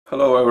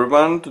Hello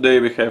everyone,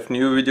 today we have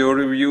new video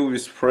review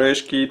with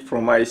fresh kit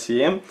from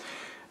ICM.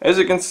 As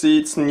you can see,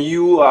 it's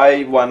new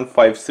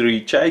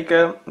I-153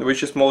 Chaika,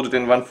 which is molded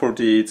in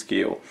 1/48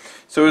 scale.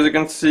 So as you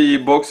can see,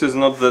 box is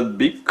not that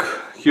big.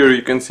 Here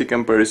you can see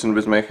comparison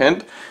with my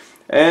hand.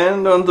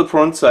 And on the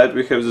front side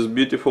we have this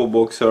beautiful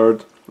box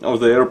art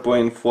of the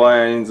airplane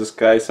flying in the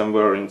sky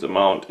somewhere in the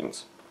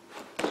mountains.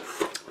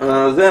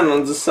 Then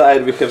on the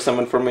side we have some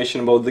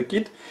information about the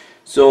kit.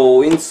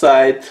 So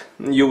inside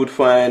you would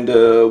find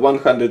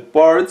 100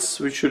 parts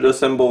which should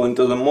assemble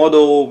into the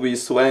model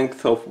with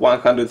length of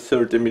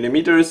 130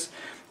 millimeters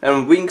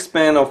and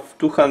wingspan of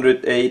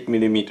 208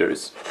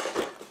 millimeters.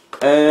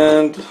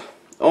 And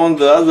on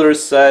the other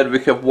side we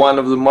have one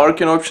of the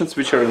marking options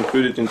which are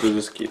included into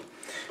this kit.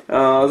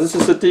 This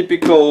is a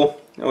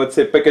typical, let's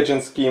say,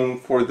 packaging scheme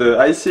for the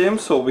ICM.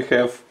 So we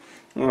have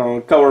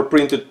cover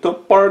printed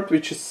top part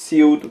which is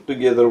sealed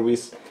together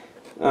with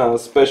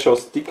special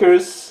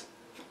stickers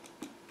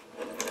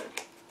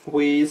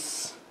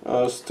with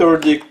a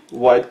sturdy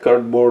white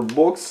cardboard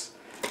box.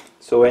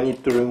 So I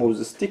need to remove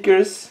the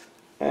stickers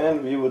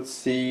and we would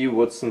see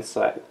what's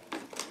inside.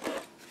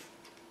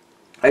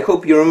 I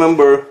hope you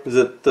remember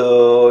that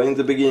in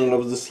the beginning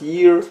of this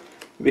year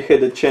we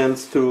had a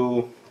chance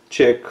to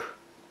check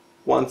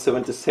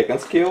 1/72nd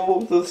scale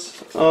of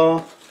this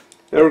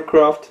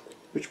aircraft,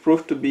 which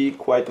proved to be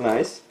quite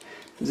nice.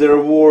 There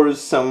were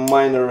some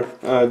minor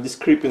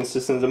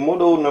discrepancies in the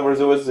model,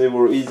 nevertheless they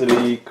were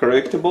easily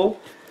correctable.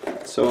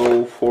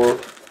 So for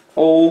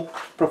all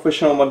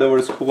professional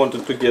modelers who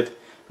wanted to get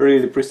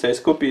really precise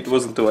copy, it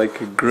wasn't like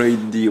a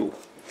great deal.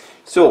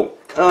 So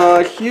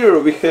here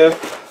we have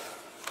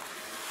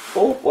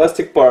all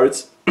plastic parts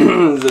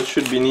that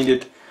should be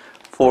needed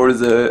for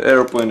the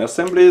airplane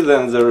assembly.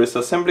 Then there is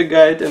assembly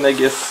guide, and I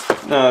guess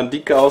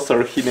decals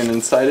are hidden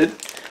inside it.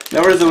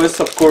 Nevertheless,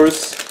 of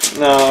course,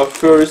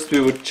 first we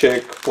would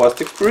check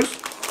plastic sprues.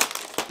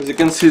 As you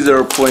can see, there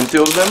are plenty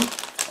of them.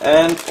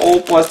 And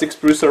all plastic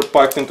sprues are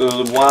packed into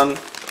one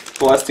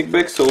plastic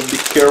bag, so be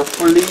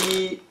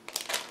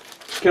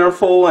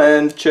careful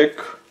and check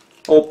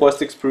all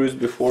plastic sprues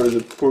before the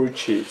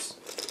purchase.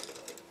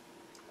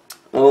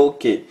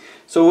 Okay,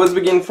 so let's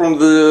begin from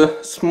the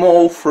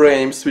small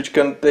frames which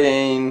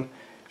contain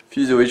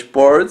fuselage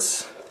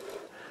parts.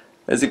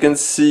 As you can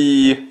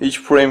see, each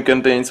frame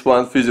contains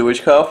one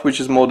fuselage half which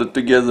is molded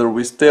together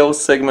with tail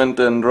segment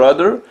and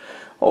rudder.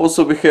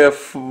 Also we have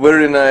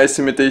very nice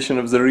imitation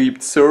of the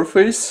ribbed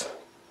surface,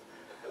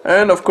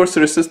 and of course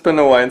resist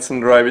panel lines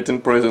and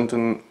riveting present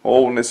in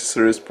all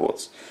necessary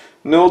spots.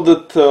 Note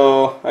that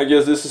I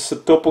guess this is a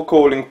top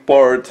cowling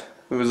part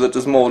that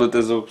is molded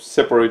as a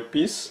separate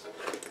piece,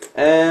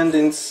 and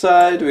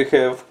inside we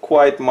have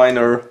quite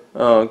minor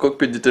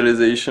cockpit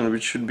detalization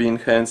which should be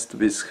enhanced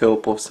with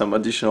help of some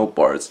additional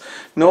parts.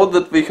 Note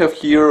that we have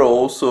here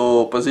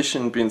also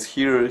position pins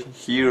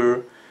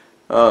here,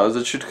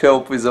 that should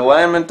help with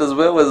alignment, as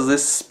well as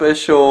this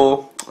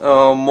special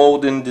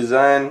molding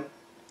design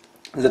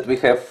that we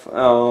have,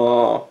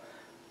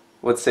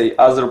 let's say,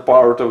 other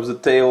part of the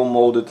tail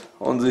molded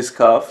on this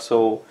half,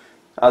 so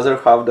other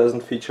half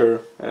doesn't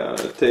feature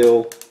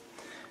tail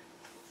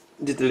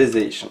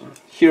detalization.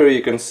 Here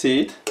you can see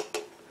it.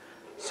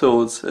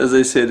 So it's, as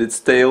I said, it's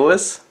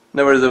tailless.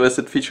 Nevertheless,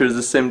 it features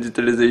the same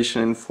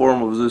detalization in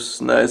form of this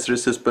nice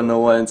recessed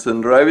panel lines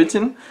and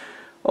riveting.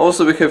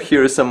 Also we have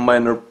here some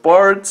minor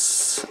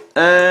parts,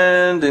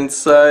 and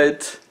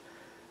inside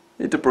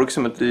it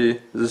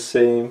approximately the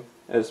same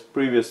as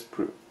previous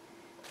sprue.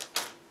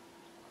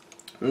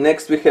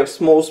 Next we have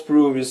small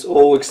sprue with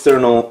all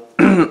external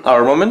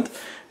armament.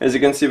 As you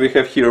can see, we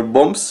have here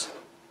bombs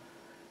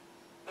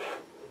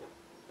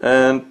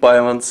and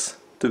pylons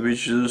to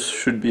which these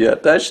should be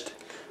attached.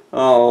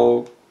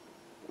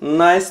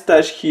 Nice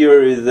touch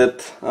here is that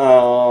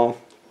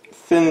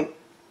thin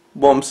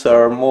bombs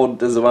are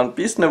molded as one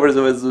piece.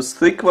 Nevertheless, those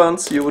thick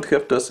ones you would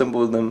have to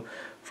assemble them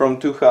from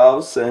two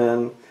halves,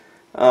 and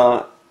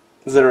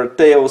their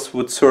tails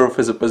would serve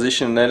as a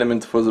position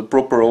element for the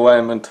proper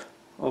alignment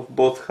of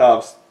both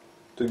halves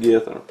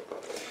together.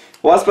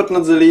 Last but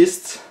not the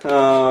least,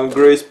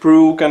 gray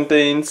sprue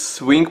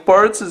contains wing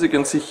parts. As you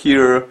can see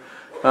here,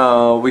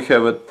 we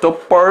have a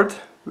top part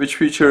which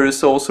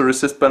features also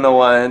recessed panel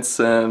lines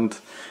and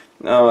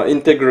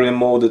integrally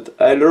molded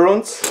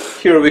ailerons.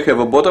 Here we have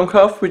a bottom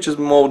half which is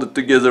molded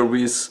together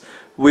with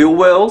wheel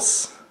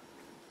wells,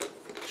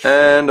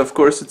 and of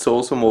course it's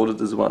also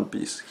molded as one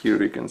piece.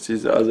 Here you can see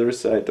the other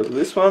side of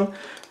this one,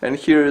 and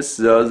here is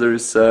the other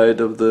side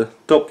of the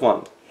top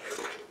one.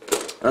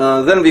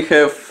 Then we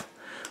have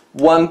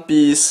one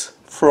piece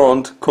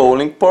front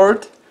cowling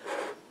part,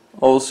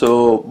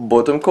 also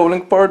bottom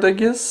cowling part, I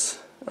guess,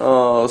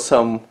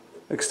 some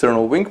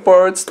external wing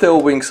parts. Tail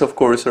wings of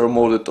course are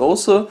molded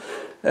also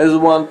as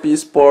one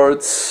piece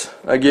parts.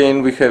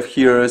 Again, we have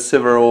here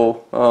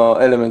several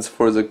elements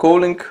for the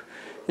cowling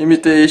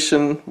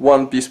imitation.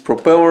 One piece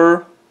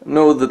propeller.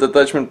 Note that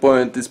attachment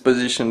point is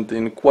positioned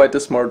in quite a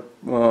smart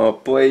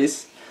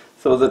place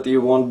so that you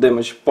won't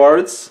damage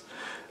parts.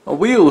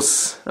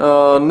 Wheels,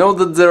 note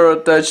that they are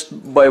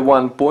attached by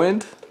one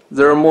point.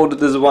 they are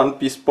molded as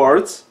one-piece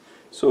parts,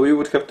 so you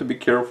would have to be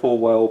careful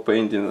while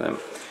painting them.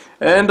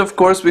 And of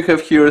course we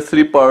have here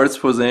 3 parts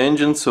for the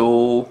engine,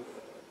 so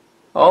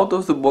out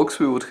of the box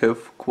we would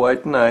have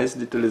quite nice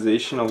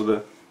detalization of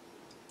the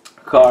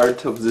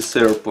heart of this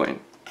airplane.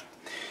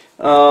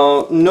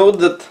 Note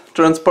that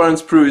transparent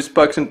sprue is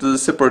packed into the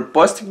separate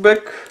plastic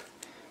bag.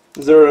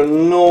 There are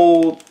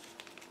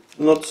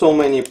not so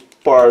many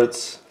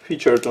parts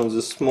featured on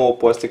the small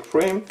plastic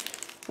frame.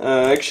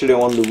 Actually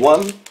only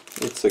one.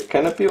 It's a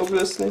canopy,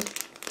 obviously.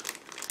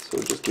 So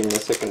just give me a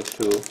second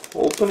to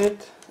open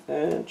it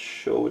and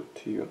show it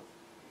to you.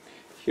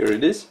 Here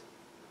it is.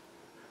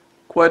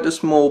 Quite a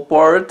small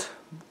part.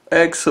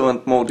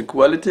 Excellent molding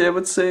quality, I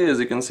would say. As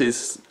you can see,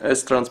 it's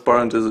as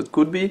transparent as it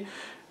could be.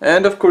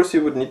 And of course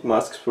you would need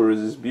masks for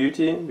this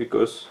beauty,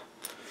 because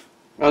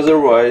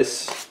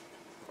otherwise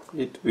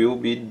it will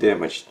be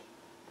damaged.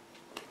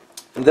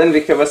 And then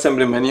we have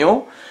assembly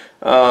manual.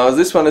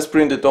 This one is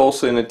printed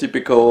also in a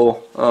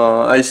typical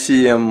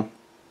ICM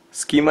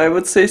scheme, I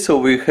would say. So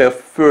we have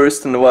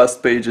first and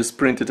last pages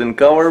printed in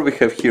color. We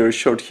have here a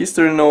short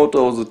history note,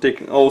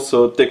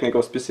 also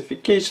technical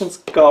specifications,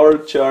 color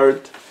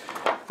chart.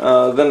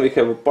 Then we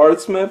have a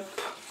parts map.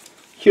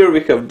 Here we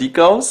have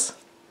decals.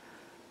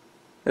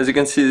 As you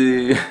can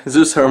see,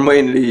 those are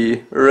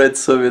mainly red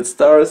Soviet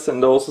stars,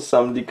 and also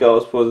some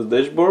decals for the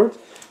dashboard.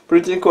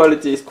 Printing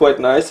quality is quite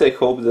nice. I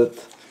hope that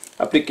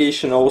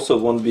application also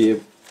won't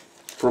be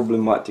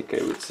problematic,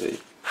 I would say.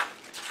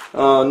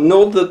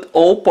 Note that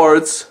all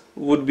parts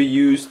would be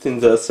used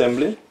in the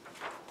assembly.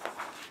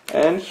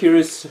 And here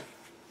is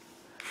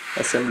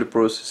assembly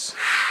process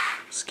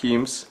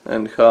schemes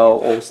and how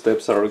all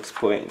steps are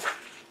explained.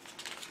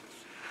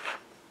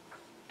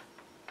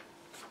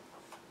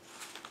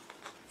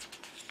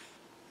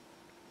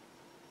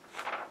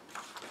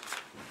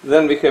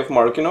 Then we have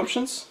marking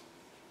options.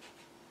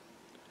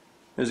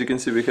 As you can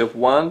see, we have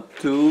 1,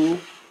 2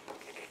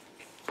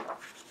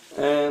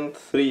 and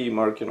 3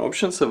 marking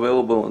options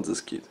available on this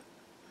kit.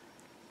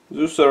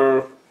 Those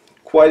are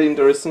quite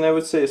interesting, I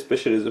would say,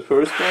 especially the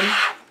first one,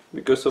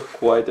 because of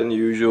quite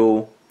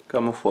unusual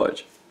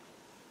camouflage.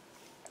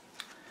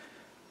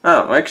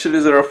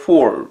 Actually there are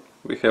 4.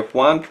 We have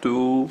 1,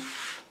 2,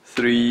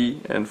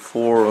 3 and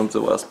 4 on the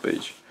last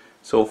page.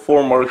 So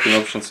 4 marking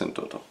options in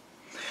total.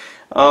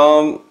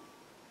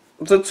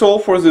 That's all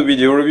for the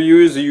video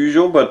review as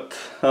usual, but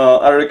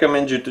I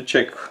recommend you to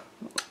check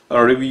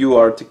a review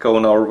article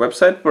on our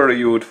website, where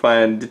you would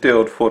find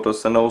detailed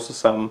photos and also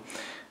some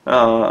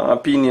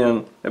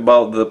opinion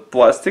about the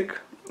plastic.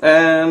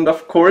 And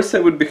of course I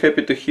would be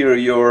happy to hear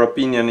your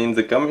opinion in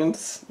the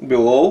comments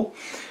below.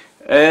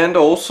 And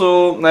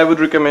also I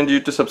would recommend you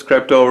to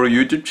subscribe to our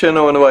YouTube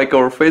channel and like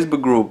our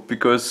Facebook group,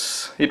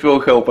 because it will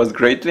help us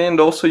greatly, and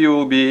also you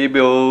will be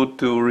able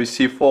to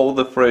receive all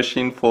the fresh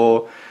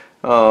info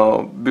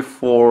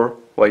before,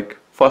 like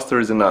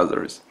faster than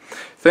others.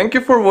 Thank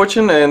you for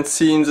watching, and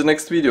see you in the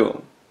next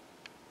video.